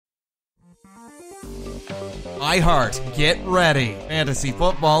iHeart, get ready. Fantasy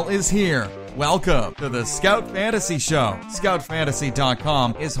football is here. Welcome to the Scout Fantasy Show.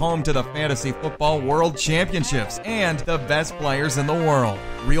 ScoutFantasy.com is home to the Fantasy Football World Championships and the best players in the world.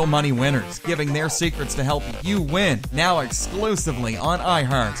 Real money winners giving their secrets to help you win. Now exclusively on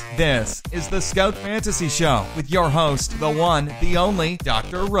iHeart. This is the Scout Fantasy Show with your host, the one, the only,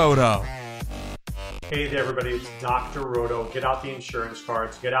 Dr. Roto. Hey there, everybody. It's Dr. Roto. Get out the insurance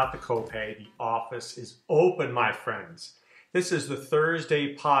cards. Get out the copay. The office is open, my friends. This is the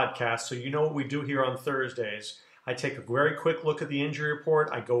Thursday podcast, so you know what we do here on Thursdays. I take a very quick look at the injury report.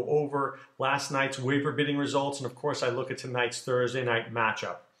 I go over last night's waiver bidding results, and of course I look at tonight's Thursday night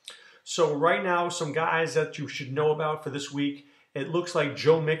matchup. So right now, some guys that you should know about for this week. It looks like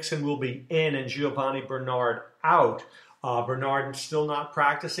Joe Mixon will be in and Giovanni Bernard out. Bernard still not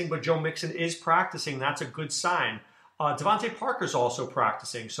practicing, but Joe Mixon is practicing. That's a good sign. Devontae Parker's also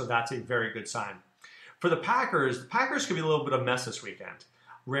practicing, so that's a very good sign. For the Packers could be a little bit of a mess this weekend.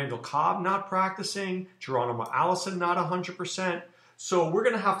 Randall Cobb not practicing, Geronimo Allison not 100%. So we're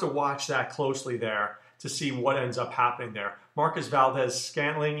going to have to watch that closely there to see what ends up happening there. Marcus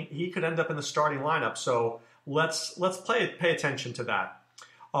Valdes-Scantling, he could end up in the starting lineup, so let's pay attention to that.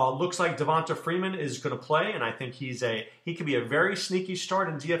 Looks like Devonta Freeman is going to play, and I think he could be a very sneaky start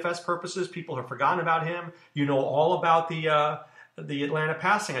in DFS purposes. People have forgotten about him. You know all about the Atlanta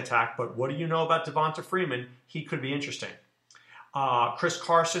passing attack, but what do you know about Devonta Freeman? He could be interesting. Chris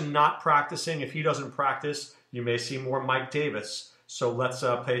Carson not practicing. If he doesn't practice, you may see more Mike Davis. So let's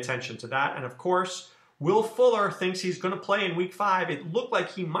pay attention to that. And of course, Will Fuller thinks he's going to play in Week 5. It looked like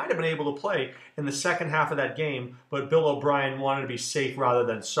he might have been able to play in the second half of that game, but Bill O'Brien wanted to be safe rather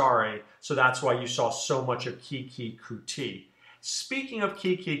than sorry, so that's why you saw so much of Kiki Kuti. Speaking of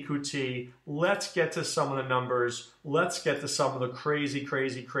Kiki Kuti, let's get to some of the numbers. Let's get to some of the crazy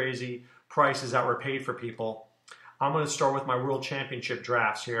prices that were paid for people. I'm going to start with my World Championship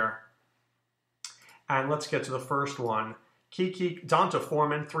drafts here. And let's get to the first one. Donta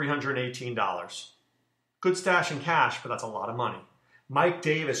Foreman, $318. Good stash in cash, but that's a lot of money. Mike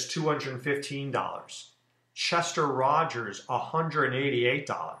Davis, $215. Chester Rogers,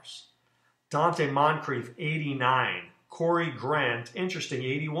 $188. Dante Moncrief, $89. Corey Grant, interesting,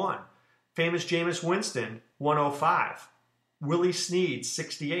 $81. Famous Jameis Winston, $105. Willie Snead,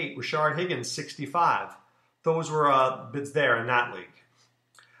 $68. Rashard Higgins, $65. Those were bids there in that league.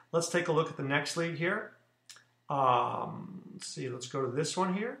 Let's take a look at the next league here. Let's see, let's go to this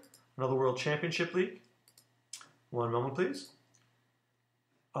one here. Another World Championship league. One moment, please.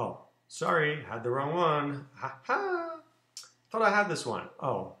 Oh, sorry, had the wrong one. Ha ha! Thought I had this one.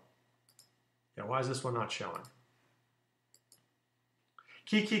 Oh. Yeah, why is this one not showing?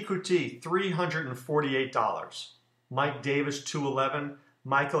 Kiki Kuti, $348. Mike Davis, $211.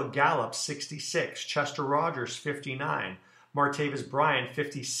 Michael Gallup, $66. Chester Rogers, $59. Martavis Bryant,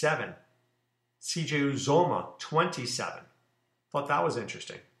 $57. CJ Uzoma, $27. Thought that was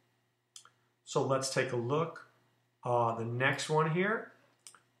interesting. So let's take a look. The next one here,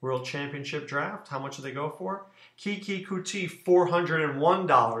 World Championship Draft. How much do they go for? Kiki Kuti,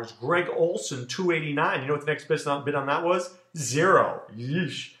 $401. Greg Olson, $289. You know what the next bid on that was? $0.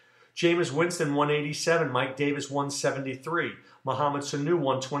 Yeesh. Jameis Winston, $187. Mike Davis, $173. Mohamed Sanu,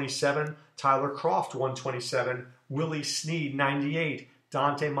 $127. Tyler Croft, $127. Willie Snead, $98.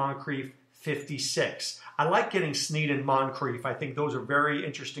 Dante Moncrief, $56. I like getting Snead and Moncrief. I think those are very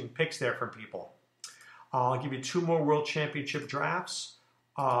interesting picks there from people. I'll give you two more World Championship drafts.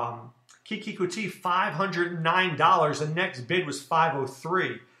 Kiki Kuti, $509. The next bid was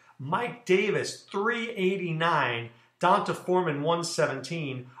 $503. Mike Davis, $389. Donta Foreman,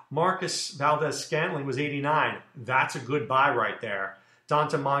 $117. Marcus Valdes-Scantling was $89. That's a good buy right there.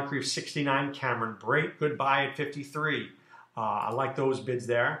 Dante Moncrief, $69. Cameron Brate, good buy at $53. I like those bids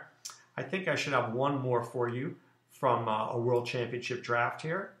there. I think I should have one more for you from a World Championship draft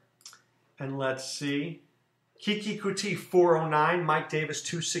here. And let's see. Kiki Kuti, $409. Mike Davis,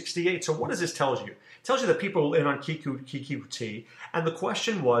 $268. So what does this tell you? It tells you that people are in on Kiki Kuti. And the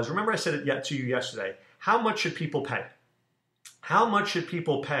question was, remember I said it to you yesterday, how much should people pay? How much should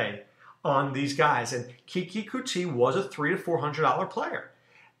people pay on these guys? And Kiki Kuti was a $300 to $400 player.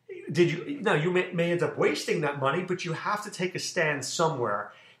 Now, you may end up wasting that money, but you have to take a stand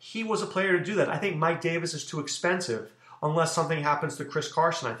somewhere. He was a player to do that. I think Mike Davis is too expensive. Unless something happens to Chris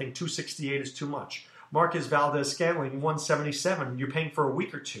Carson, I think $268 is too much. Marcus Valdes-Scantling, $177. You're paying for a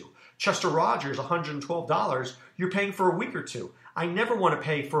week or two. Chester Rogers, $112. You're paying for a week or two. I never want to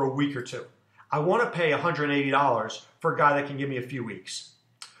pay for a week or two. I want to pay $180 for a guy that can give me a few weeks.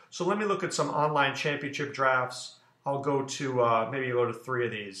 So let me look at some online championship drafts. I'll go to, maybe go to three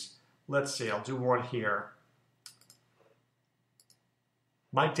of these. Let's see, I'll do one here.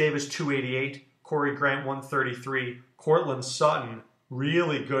 Mike Davis, 288. Corey Grant, 133. Cortland Sutton,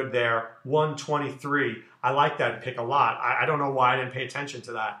 really good there, 123. I like that pick a lot. I don't know why I didn't pay attention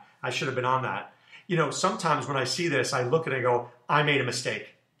to that. I should have been on that. You know, sometimes when I see this, I look at it and go, I made a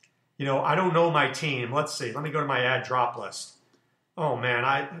mistake. You know, I don't know my team. Let's see. Let me go to my add drop list. Oh, man,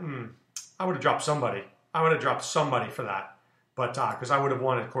 I would have dropped somebody. I would have dropped somebody for that. But because I would have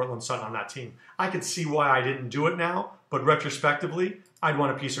wanted Cortland Sutton on that team. I could see why I didn't do it now, but retrospectively, I'd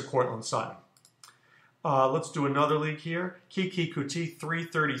want a piece of Cortland Sutton. Let's do another league here. Kiki Kuti,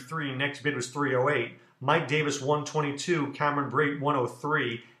 333. Next bid was 308. Mike Davis, 122. Cameron Brate,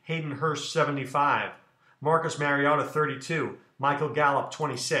 103. Hayden Hurst, 75. Marcus Mariota, 32. Michael Gallup,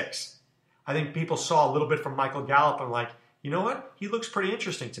 26. I think people saw a little bit from Michael Gallup and like, you know what? He looks pretty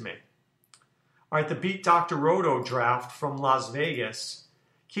interesting to me. All right, the Beat Dr. Roto draft from Las Vegas.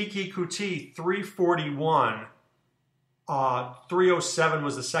 Kiki Kuti, 341. 307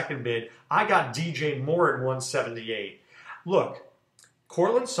 was the second bid. I got DJ Moore at 178. Look,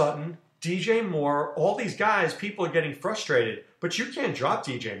 Cortland Sutton, DJ Moore, all these guys, people are getting frustrated, but you can't drop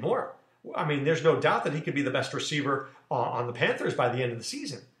DJ Moore. I mean, there's no doubt that he could be the best receiver on the Panthers by the end of the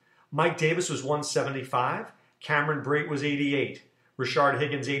season. Mike Davis was 175. Cameron Brate was 88. Rashard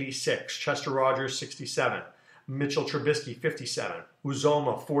Higgins, 86. Chester Rogers, 67. Mitchell Trubisky, 57.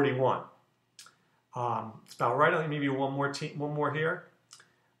 Uzoma, 41. It's about right. I'll maybe one more here.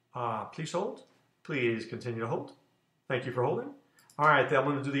 Please hold. Please continue to hold. Thank you for holding. All right, then I'm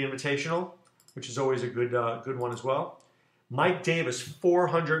going to do the Invitational, which is always a good one as well. Mike Davis,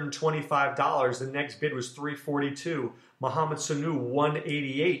 $425. The next bid was $342. Mohamed Sanu,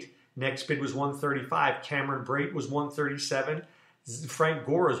 $188. Next bid was $135. Cameron Brate was $137. Frank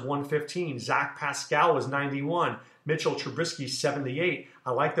Gore is $115. Zach Pascal was $91. Mitchell Trubisky, $78.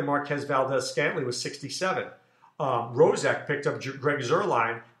 I like the Marquez Valdez-Scantling was $67. Rozek picked up Greg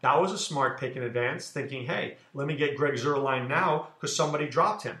Zuerlein. That was a smart pick in advance, thinking, hey, let me get Greg Zuerlein now because somebody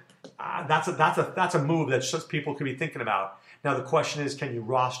dropped him. That's a move that just people could be thinking about. Now the question is, can you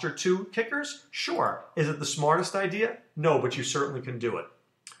roster two kickers? Sure. Is it the smartest idea? No, but you certainly can do it.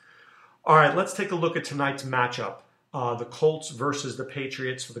 All right, let's take a look at tonight's matchup. The Colts versus the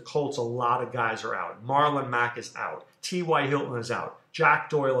Patriots. For the Colts, a lot of guys are out. Marlon Mack is out. T.Y. Hilton is out. Jack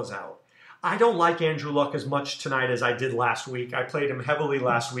Doyle is out. I don't like Andrew Luck as much tonight as I did last week. I played him heavily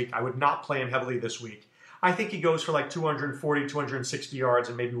last week. I would not play him heavily this week. I think he goes for like 240, 260 yards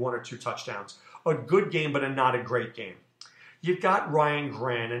and maybe one or two touchdowns. A good game, but not a great game. You've got Ryan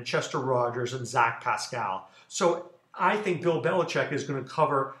Grant and Chester Rogers and Zach Pascal. So I think Bill Belichick is going to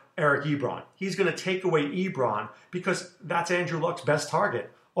cover Eric Ebron. He's going to take away Ebron because that's Andrew Luck's best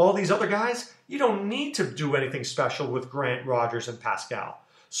target. All these other guys, you don't need to do anything special with Grant, Rogers, and Pascal.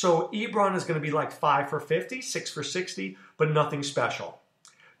 So Ebron is going to be like 5 for 50, 6 for 60, but nothing special.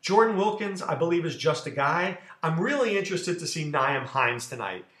 Jordan Wilkins, I believe, is just a guy. I'm really interested to see Nyheim Hines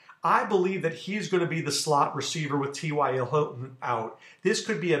tonight. I believe that he's going to be the slot receiver with T.Y. Hilton out. This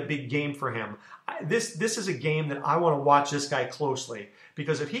could be a big game for him. This is a game that I want to watch this guy closely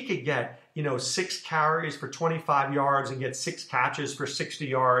because if he could get 6 carries for 25 yards and get 6 catches for 60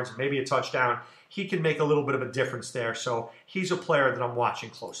 yards, maybe a touchdown, he can make a little bit of a difference there. So he's a player that I'm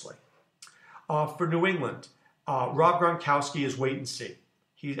watching closely. For New England, Rob Gronkowski is wait and see.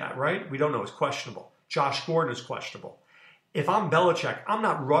 He's right. We don't know. He's questionable. Josh Gordon is questionable. If I'm Belichick, I'm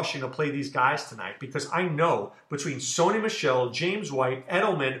not rushing to play these guys tonight because I know between Sony Michel, James White,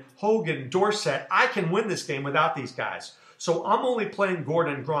 Edelman, Hogan, Dorsett, I can win this game without these guys. So I'm only playing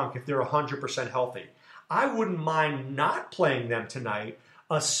Gordon and Gronk if they're 100% healthy. I wouldn't mind not playing them tonight,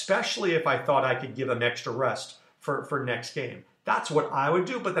 especially if I thought I could give them extra rest for next game. That's what I would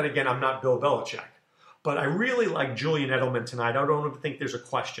do, but then again, I'm not Bill Belichick. But I really like Julian Edelman tonight. I don't even think there's a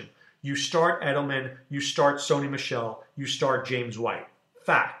question. You start Edelman, you start Sony Michel, you start James White.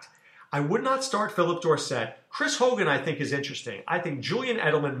 Fact. I would not start Philip Dorsett. Chris Hogan, I think, is interesting. I think Julian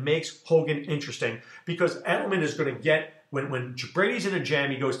Edelman makes Hogan interesting because Edelman is going to get, when Brady's in a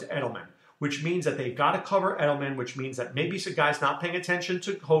jam, he goes to Edelman, which means that they've got to cover Edelman, which means that maybe some guy's not paying attention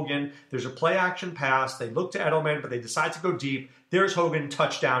to Hogan. There's a play-action pass. They look to Edelman, but they decide to go deep. There's Hogan,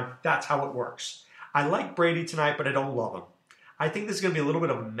 touchdown. That's how it works. I like Brady tonight, but I don't love him. I think this is going to be a little bit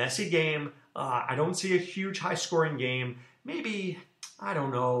of a messy game. I don't see a huge high-scoring game. Maybe, I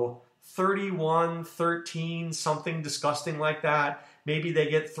don't know, 31-13, something disgusting like that. Maybe they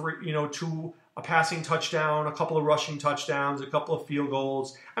get a passing touchdown, a couple of rushing touchdowns, a couple of field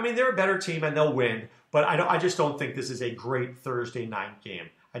goals. I mean, they're a better team and they'll win, but I just don't think this is a great Thursday night game.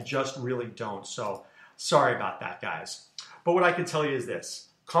 I just really don't. So sorry about that, guys. But what I can tell you is this.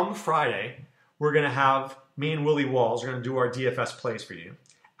 come Friday, we're going to have me and Willie Walls are going to do our DFS plays for you.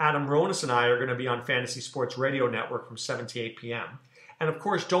 Adam Ronis and I are going to be on Fantasy Sports Radio Network from 7 to 8 p.m. And of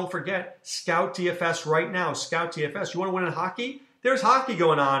course, don't forget, Scout DFS right now. Scout DFS. You want to win in hockey? There's hockey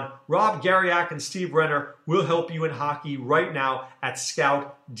going on. Rob Garriak and Steve Renner will help you in hockey right now at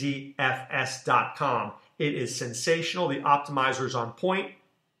scoutdfs.com. It is sensational. The optimizer is on point,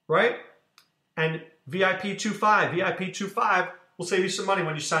 right? And VIP 25 will save you some money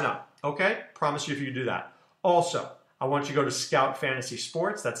when you sign up. Okay? Promise you if you do that. Also, I want you to go to Scout Fantasy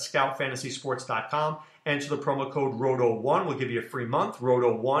Sports. That's scoutfantasysports.com. Enter the promo code ROTO1. We'll give you a free month.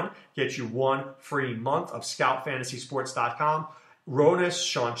 ROTO1 gets you 1 free month of scoutfantasysports.com. Ronis,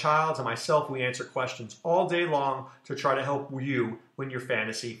 Sean Childs, and myself, we answer questions all day long to try to help you win your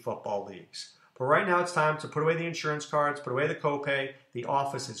fantasy football leagues. But right now it's time to put away the insurance cards, put away the copay. The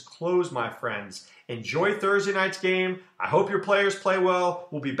office is closed, my friends. Enjoy Thursday night's game. I hope your players play well.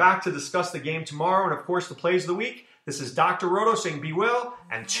 We'll be back to discuss the game tomorrow and, of course, the plays of the week. This is Dr. Roto saying be well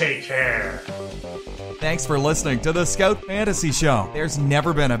and take care. Thanks for listening to the Scout Fantasy Show. There's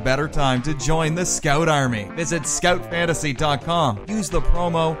never been a better time to join the Scout Army. Visit scoutfantasy.com. Use the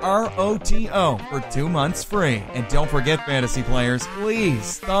promo ROTO for 2 months free. And don't forget, fantasy players,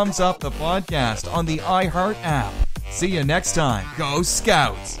 please thumbs up the podcast on the iHeart app. See you next time. Go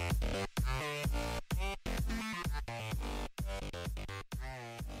Scouts!